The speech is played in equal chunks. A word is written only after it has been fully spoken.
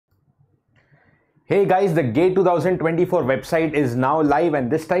Hey guys, the GATE 2024 website is now live,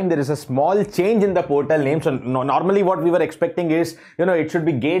 and this time there is a small change in the portal name. So normally what we were expecting is, it should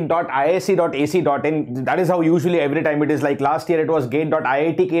be gate.iisc.ac.in. That is how usually every time it is. Like last year it was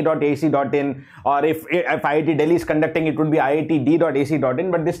gate.iitk.ac.in, or if IIT Delhi is conducting, it would be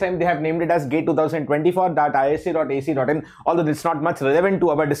iitd.ac.in. But this time they have named it as GATE 2024.iisc.ac.in. Although it's not much relevant to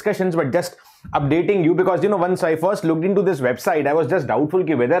our discussions, but just updating you, because once I first looked into this website, I was just doubtful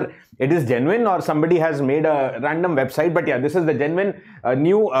whether it is genuine or somebody has made a random website. But yeah, this is the genuine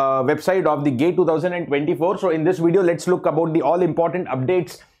new website of the GATE 2024. So in this video, let's look about the all important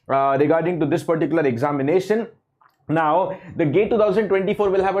updates regarding to this particular examination. Now, the GATE 2024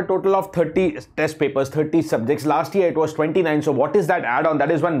 will have a total of 30 test papers, 30 subjects. Last year it was 29. So what is that add-on?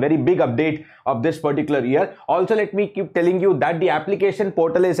 That is one very big update of this particular year. Also, let me keep telling you that the application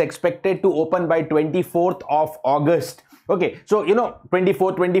portal is expected to open by 24th of August. Okay, so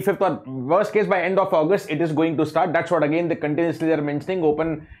 24th, 25th, or worst case by end of August it is going to start. That's what again the continuously they are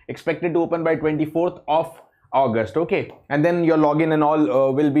mentioning, expected to open by 24th of August. Okay, and then your login and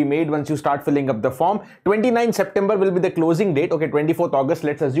all will be made once you start filling up the form. 29 September will be the closing date. Okay, 24th August,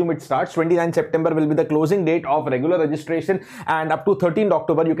 let's assume it starts. 29 September will be the closing date of regular registration, and up to 13th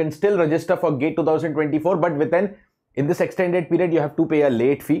October you can still register for GATE 2024, but within in this extended period you have to pay a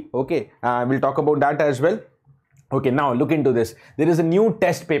late fee. Okay, we'll talk about that as well. Okay, now look into this. There is a new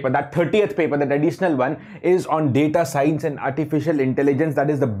test paper, that 30th paper, that additional one is on data science and artificial intelligence. That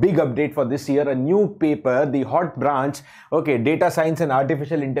is the big update for this year. A new paper, the hot branch. Okay, data science and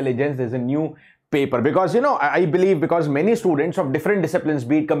artificial intelligence. There's a new paper, because I believe because many students of different disciplines,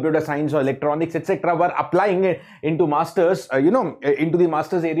 be it computer science or electronics, etc., were applying into masters, into the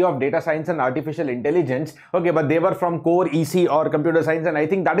master's area of data science and artificial intelligence. Okay, but they were from core EC or computer science, and I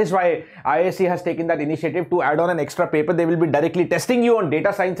think that is why IISc has taken that initiative to add on an extra paper. They will be directly testing you on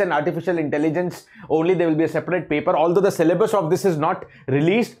data science and artificial intelligence only. There will be a separate paper, although the syllabus of this is not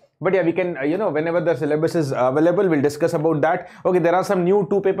released. But yeah, we can, whenever the syllabus is available, we'll discuss about that. Okay, there are some new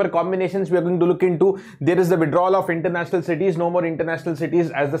two-paper combinations we are going to look into. There is the withdrawal of international cities. No more international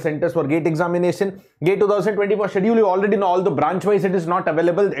cities as the centers for GATE examination. GATE 2024 schedule, you already know, all the branch-wise it is not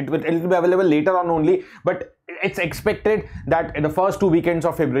available. It will be available later on only. But it's expected that in the first 2 weekends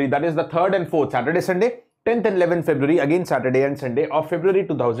of February, that is the 3rd and 4th, Saturday, Sunday, 10th and 11th February, again Saturday and Sunday of February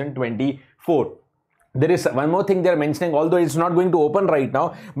 2024. There is one more thing they are mentioning, although it's not going to open right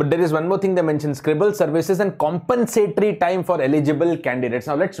now, but there is one more thing they mentioned: scribble services and compensatory time for eligible candidates.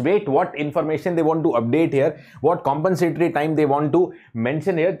 Now let's wait what information they want to update here, what compensatory time they want to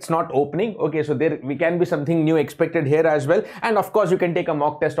mention here. It's not opening. Okay, so there we can be something new expected here as well. And of course you can take a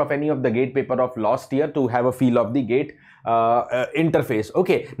mock test of any of the GATE paper of last year to have a feel of the GATE interface.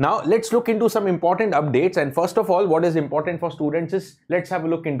 Okay, now let's look into some important updates. And first of all, what is important for students is, let's have a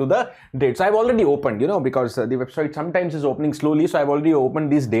look into the dates. I've already opened, because the website sometimes is opening slowly, so I've already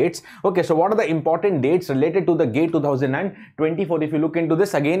opened these dates. Okay, so what are the important dates related to the GATE 2024? If you look into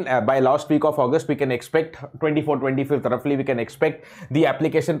this again, by last week of August we can expect 24th, 25th roughly we can expect the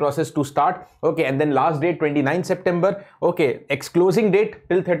application process to start. Okay, and then last date 29 September. Okay, closing date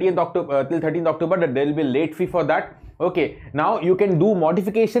till 13th October, that there will be late fee for that. Okay, now you can do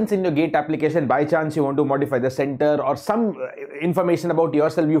modifications in your GATE application. By chance you want to modify the center or some information about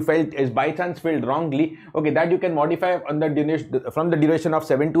yourself you felt is by chance filled wrongly. Okay, that you can modify on the from the duration of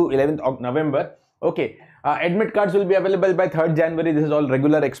 7 to 11th of November. Okay, admit cards will be available by 3rd January. This is all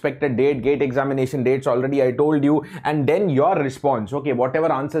regular expected date. GATE examination dates already I told you. And then your response. Okay,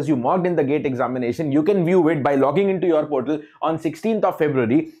 whatever answers you marked in the GATE examination, you can view it by logging into your portal on 16th of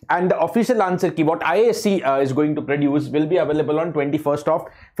February. And the official answer key, what IISc is going to produce, will be available on 21st of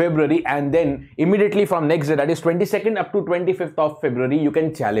February. And then immediately from next day, that is 22nd up to 25th of February, you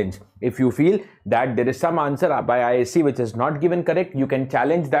can challenge. If you feel that there is some answer by IISc which is not given correct, you can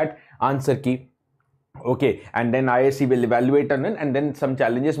challenge that answer key. Okay, and then IISc will evaluate on it, and then some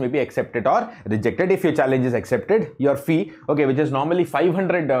challenges may be accepted or rejected. If your challenge is accepted, your fee, okay, which is normally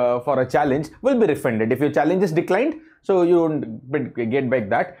 500 for a challenge, will be refunded. If your challenge is declined, so you don't get back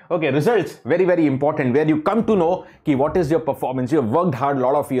that. Okay, results, very, very important, where you come to know what is your performance. You have worked hard a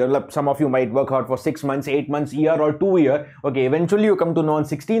lot of years. Some of you might work hard for 6 months, 8 months, year or 2 years. Okay, eventually you come to know on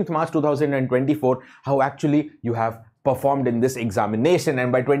 16th March 2024 how actually you have performed in this examination.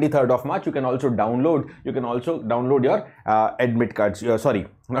 And by 23rd of March you can also download your admit cards. Sorry,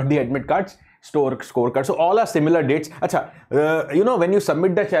 not the admit cards, scorecard. So all are similar dates. Acha, when you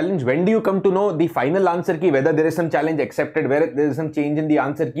submit the challenge, when do you come to know the final answer key, whether there is some challenge accepted, where there is some change in the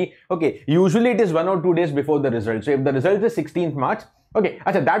answer key? Okay, usually it is 1 or 2 days before the result. So if the result is 16th March, okay,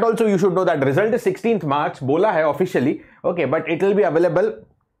 acha, that also you should know that result is 16th March, bola hai officially. Okay, but it will be available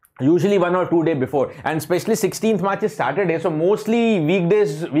usually 1 or 2 days before, and especially 16th March is Saturday, so mostly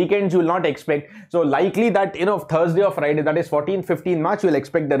weekdays, weekends you will not expect. So likely that, you know, Thursday or Friday, that is 14th 15th March, you will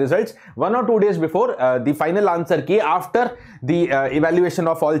expect the results 1 or 2 days before. The final answer key after the evaluation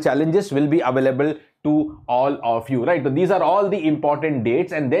of all challenges will be available to all of you, right? So these are all the important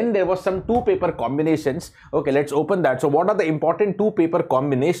dates, and then there was some 2 paper combinations. Okay, let's open that. So what are the important 2 paper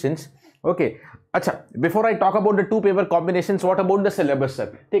combinations? Okay, अच्छा, before I talk about the 2 paper combinations, what about the syllabus sir?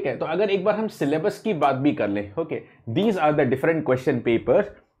 ठीक है, तो अगर एक बार हम syllabus की बात भी कर लें, okay, these are the different question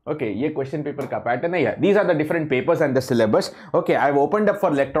paper. Okay, ये क्वेश्चन पेपर का पैटर्न है. These are the different papers and the syllabus. Okay, I've opened up for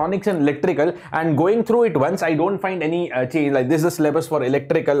electronics and electrical, and going through it once, I don't find any change. Like, this is the syllabus for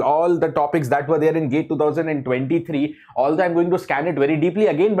electrical, all the topics that were there in GATE 2023. Although I'm going to scan it very deeply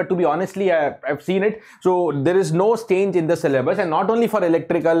again, but to be honestly, I've seen it. So there is no change in the syllabus, and not only for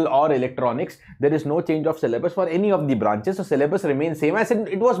electrical or electronics, there is no change of syllabus for any of the branches. So syllabus remains same as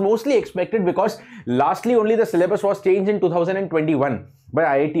it was mostly expected, because lastly only the syllabus was changed in 2021 by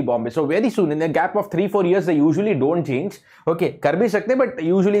IIT Bombay. So very soon, in a gap of 3-4 years, they usually don't change. Okay, kar bhi sakte, but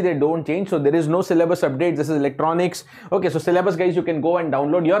usually they don't change. So there is no syllabus update. This is electronics. Okay, so syllabus, guys, you can go and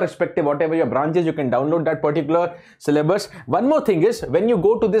download your respective, whatever your branches, you can download that particular syllabus. One more thing is, when you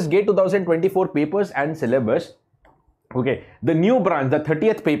go to this GATE 2024 papers and syllabus, okay, the new branch, the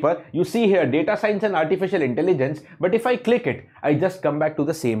 30th paper, you see here data science and artificial intelligence. But if I click it, I just come back to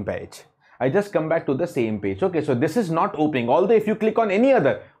the same page. Okay, so this is not opening. Although if you click on any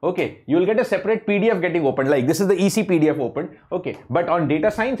other, okay, you will get a separate PDF getting opened. Like, this is the EC PDF opened. Okay, but on data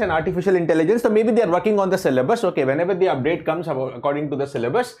science and artificial intelligence, so maybe they are working on the syllabus. Okay, whenever the update comes according to the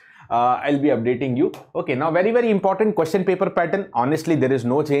syllabus, I'll be updating you. Okay, now very, very important question paper pattern. Honestly, there is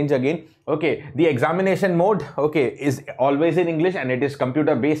no change again. Okay, the examination mode, okay, is always in English, and it is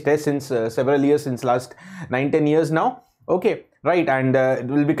computer based test since several years, since last 9-10 years now. Okay, right, and it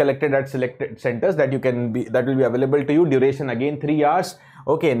will be collected at selected centers that will be available to you. Duration again 3 hours.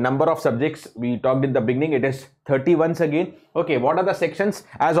 Okay, number of subjects we talked in the beginning, it is 30 once again. Okay, what are the sections?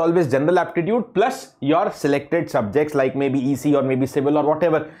 As always, general aptitude plus your selected subjects, like maybe EC or maybe civil or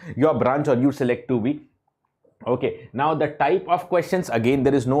whatever your branch or you select to be. Okay, now the type of questions, again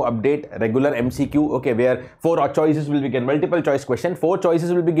there is no update. Regular MCQ, okay, where 4 choices will be given, multiple choice question, 4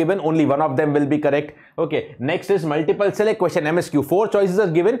 choices will be given, only one of them will be correct. Okay, next is multiple select question, MSQ, 4 choices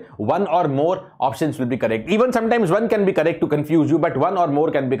are given, 1 or more options will be correct. Even sometimes 1 can be correct to confuse you, but 1 or more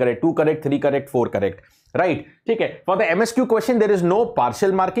can be correct, 2 correct, 3 correct, 4 correct, right? Okay, for the MSQ question, there is no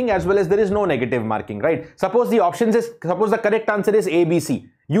partial marking as well as there is no negative marking, right? Suppose the correct answer is ABC,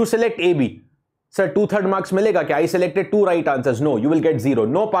 you select AB. Sir, 2/3 marks milega kya? I selected 2 right answers. No, you will get 0.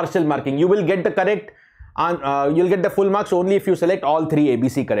 No partial marking. You will get the correct, you'll get the full marks only if you select all 3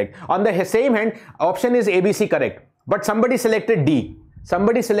 ABC correct. On the same hand, option is ABC correct, but somebody selected D.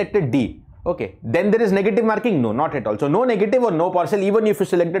 Okay, then there is negative marking? No, not at all. So no negative or no partial, even if you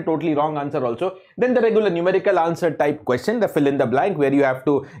selected totally wrong answer also. Then the regular numerical answer type question, the fill in the blank, where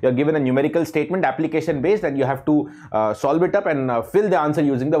you're given a numerical statement, application based, and you have to solve it up and fill the answer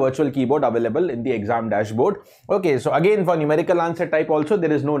using the virtual keyboard available in the exam dashboard. Okay, so again for numerical answer type also,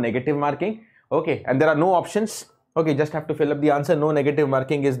 there is no negative marking. Okay, and there are no options. Okay, just have to fill up the answer. No negative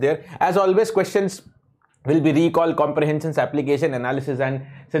marking is there. As always, questions will be recall, comprehensions, application, analysis and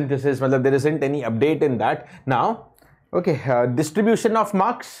synthesis. Well, there isn't any update in that. Now, okay, distribution of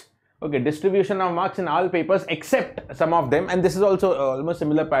marks. Okay, distribution of marks in all papers except some of them, and this is also almost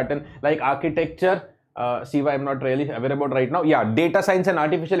similar pattern like architecture. See why I'm not really aware about right now. Yeah, data science and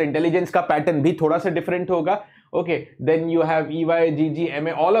artificial intelligence ka pattern bhi thoda sa different hoga. Okay, then you have EY, GG,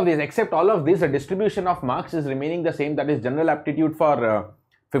 MA, all of these, except all of these, the distribution of marks is remaining the same. That is general aptitude for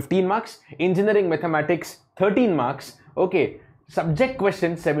 15 marks, engineering mathematics 13 marks, okay, subject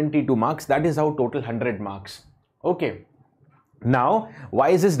questions 72 marks, that is how total 100 marks. Okay, now why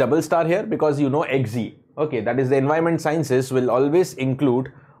is this double star here? Because you know EXE, okay, that is the environment sciences will always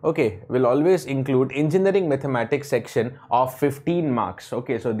include, okay, will always include engineering mathematics section of 15 marks.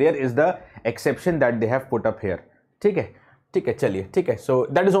 Okay, so there is the exception that they have put up here. ठीक है चलिए ठीक है, so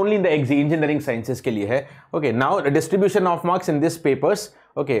that is only in the EXE, engineering sciences के लिए है. Okay, now the distribution of marks in this papers,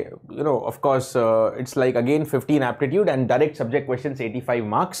 okay, you know, of course it's like again 15 aptitude and direct subject questions 85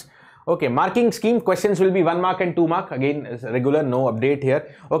 marks. Okay, marking scheme, questions will be 1 mark and 2 mark, again is regular, no update here.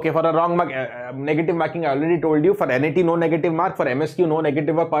 Okay, for a wrong mark, negative marking I already told you. For NAT no negative mark, for MSQ no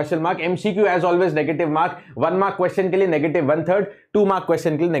negative or partial mark. MCQ as always negative mark, 1 mark question के लिए negative 1/3, 2 mark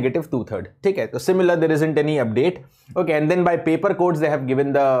question के लिए negative 2/3. ठीक है, so similar, there isn't any update. Okay, and then by paper codes they have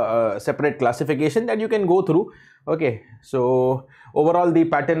given the separate classification that you can go through. Okay, so overall the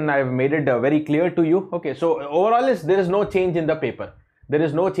pattern I have made it very clear to you. Okay, so overall there is no change in the paper. there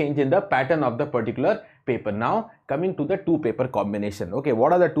is no change in the pattern of the particular paper. Now coming to the two paper combination. Okay,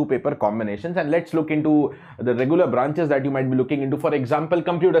 what are the two paper combinations? And let's look into the regular branches that you might be looking into. For example,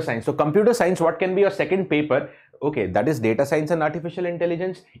 computer science. So computer science, what can be your second paper? Okay, that is data science and artificial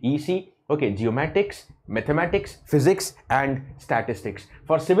intelligence, EC, okay, geomatics, mathematics, physics and statistics.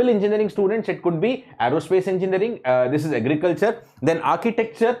 For civil engineering students, it could be aerospace engineering, this is agriculture, then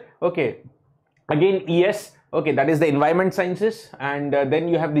architecture, okay, again ES, okay, that is the environment sciences, and then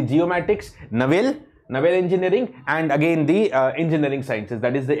you have the geomatics, naval engineering, and again the engineering sciences,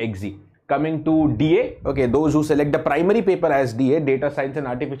 that is the EXE. Coming to DA, okay, those who select the primary paper as DA, data science and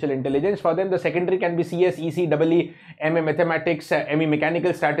artificial intelligence, for them the secondary can be CS, EC, EE, MA mathematics, ME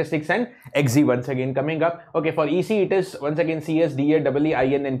mechanical statistics and EXE once again coming up. Okay, for EC it is once again CS, DA,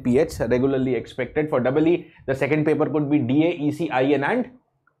 EE, IN and PH regularly expected. For EE, the second paper could be DA, EC, IN and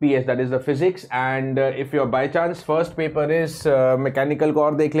PS, that is the physics. And if your by chance first paper is mechanical ko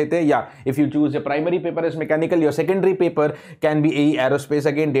aur dekh lete, yeah, if you choose your primary paper is mechanical, your secondary paper can be AE, aerospace,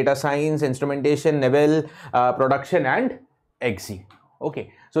 again data science, instrumentation, naval, production and EXE.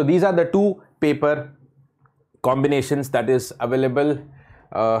 Okay, so these are the two paper combinations that is available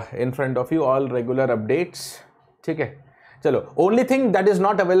in front of you, all regular updates. Okay, chalo, only thing that is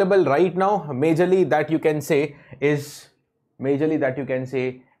not available right now majorly that you can say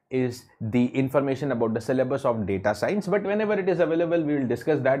is the information about the syllabus of data science, but whenever it is available we will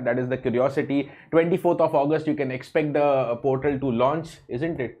discuss that. That is the curiosity. 24th of August you can expect the portal to launch,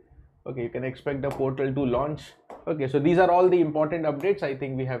 isn't it? Okay, you can expect the portal to launch. Okay, so these are all the important updates. I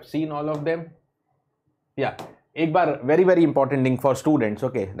think we have seen all of them. Yeah, एक बार very important thing for students.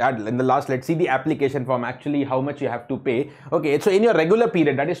 Okay, that in the last, let's see the application form, actually how much you have to pay. Okay, so in your regular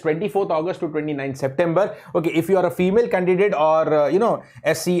period, that is 24th August to 29th September, okay, if you are a female candidate or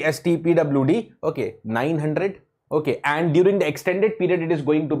SC, ST, PWD, okay, 900. Okay, and during the extended period it is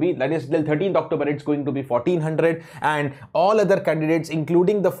going to be, that is till 13th October, it's going to be 1400, and all other candidates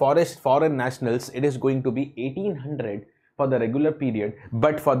including the foreign nationals, it is going to be 1800 for the regular period,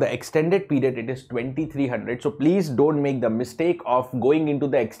 but for the extended period it is 2300. So please don't make the mistake of going into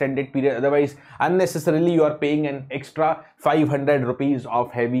the extended period, otherwise unnecessarily you are paying an extra 500 rupees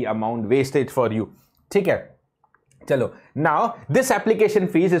of heavy amount wastage for you. ठीक है, चलो. Now this application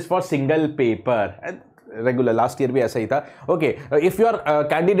fees is for single paper. Regular, last year bhi aisa hi tha. Okay, if you are a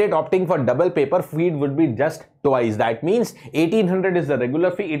candidate opting for double paper, fee would be just twice. That means 1800 is the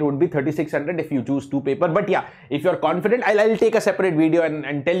regular fee, it would be 3600 if you choose two paper. But yeah, if you are confident, I'll take a separate video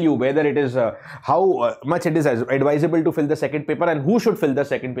and tell you whether it is how much it is advisable to fill the second paper and who should fill the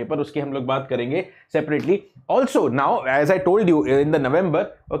second paper. Uski hum log baat karenge separately. Also now, as I told you in the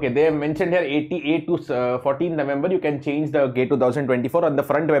November, okay, they have mentioned here 8 to 14 November you can change the GATE 2024. On the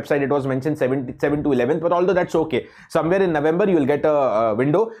front website it was mentioned 7 to 11, but although that's okay, somewhere in November you will get a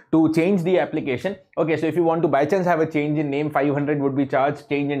window to change the application. Okay, so if you want to by chance have a change in name, 500 would be charged,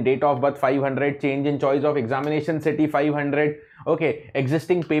 change in date of birth 500, change in choice of examination city 500. Okay,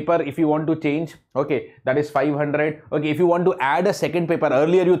 existing paper if you want to change, okay, that is 500. Okay, if you want to add a second paper,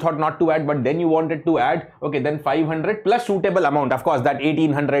 earlier you thought not to add but then you wanted to add, okay, then 500 plus suitable amount, of course that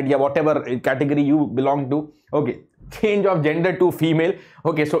 1800, yeah, whatever category you belong to. Okay, change of gender to female.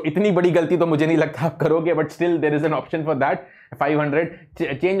 Okay, so itni badi galti to mujhe nahi lagta aap karoge, but still there is an option for that. 500.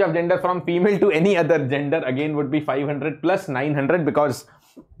 Change of gender from female to any other gender again would be 500 plus 900 because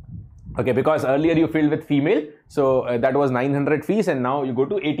earlier you filled with female, so that was 900 fees, and now you go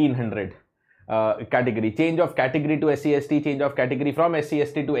to 1800. Category, change of category to SC/ST, change of category from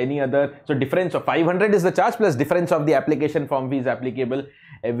SC/ST to any other, so difference of 500 is the charge plus difference of the application form fees applicable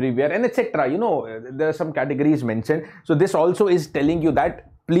everywhere, and etc. There are some categories mentioned, so this also is telling you that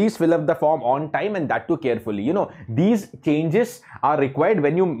please fill up the form on time and that too carefully. These changes are required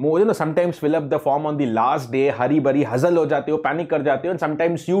when you sometimes fill up the form on the last day, hurry bari, hustle ho jate ho, panic kar jate ho, and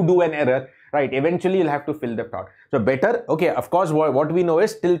sometimes you do an error, right? Eventually you'll have to fill the form. So better, okay, of course what we know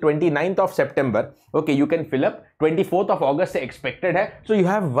is till 29th of September, okay, you can fill up. 24th of August se expected hai, so you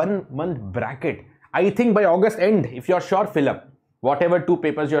have 1 month bracket. I think by August end, if you're sure, fill up whatever two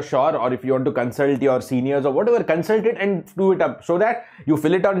papers you're sure, or if you want to consult your seniors or whatever, consult it and do it up so that you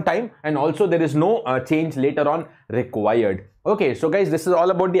fill it on time, and also there is no change later on required. Okay, so guys, this is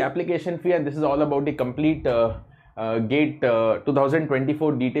all about the application fee, and this is all about the complete GATE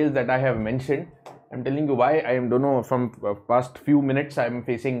 2024 details that I have mentioned. I'm telling you why. I don't know, from past few minutes I'm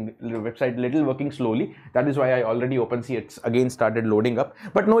facing the website little working slowly. That is why I already opened. See, it's again started loading up.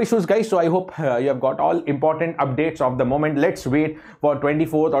 But no issues, guys. So I hope you have got all important updates of the moment. Let's wait for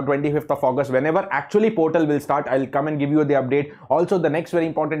 24th or 25th of August. Whenever actually portal will start, I'll come and give you the update. Also, the next very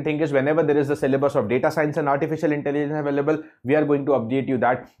important thing is whenever there is a syllabus of data science and artificial intelligence available, we are going to update you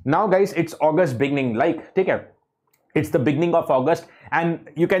that. Now, guys, it's August beginning. Like, take care. It's the beginning of August, and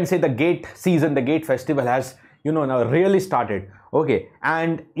you can say the gate season, the gate festival has, you know, now really started. Okay,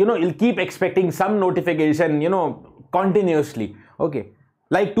 and you know, you'll keep expecting some notification, you know, continuously. Okay,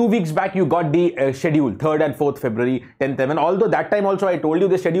 like 2 weeks back you got the schedule, 3rd and 4th February, 10th, and although that time also I told you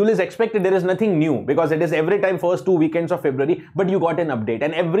the schedule is expected, there is nothing new because it is every time first 2 weekends of February, but you got an update,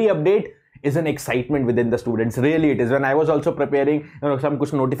 and every update is an excitement within the students. Really, it is. When I was also preparing, you know, some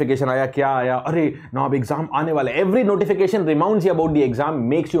kuch notification aaya, kya aaya, arey, now ab exam aane wala. Every notification reminds you about the exam,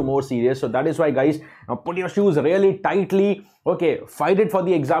 makes you more serious. So that is why, guys, now put your shoes really tightly. Okay, fight it for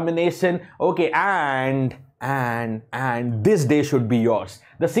the examination. Okay, and this day should be yours.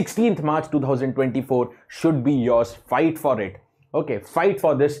 The 16th March 2024 should be yours. Fight for it. Okay, fight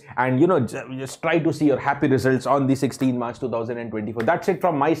for this, and you know, just try to see your happy results on the 16th March 2024. That's it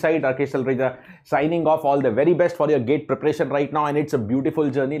from my side, Rakesh Talreja, signing off. All the very best for your GATE preparation right now, and it's a beautiful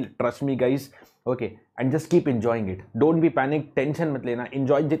journey. Trust me, guys. Okay, and just keep enjoying it. Don't be panicked, tension mat lena.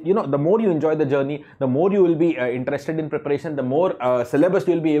 Enjoy it. You know, the more you enjoy the journey, the more you will be interested in preparation. The more syllabus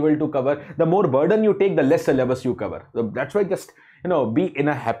you will be able to cover. The more burden you take, the less syllabus you cover. So that's why just, you know, be in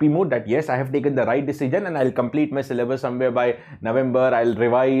a happy mood that yes, I have taken the right decision and I'll complete my syllabus somewhere by November. I'll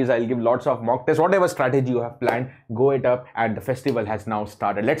revise, I'll give lots of mock tests, whatever strategy you have planned, go it up, and the festival has now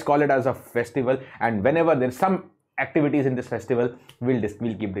started. Let's call it as a festival, and whenever there's some activities in this festival, we'll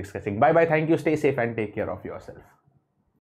keep discussing. Bye bye, thank you, stay safe and take care of yourself.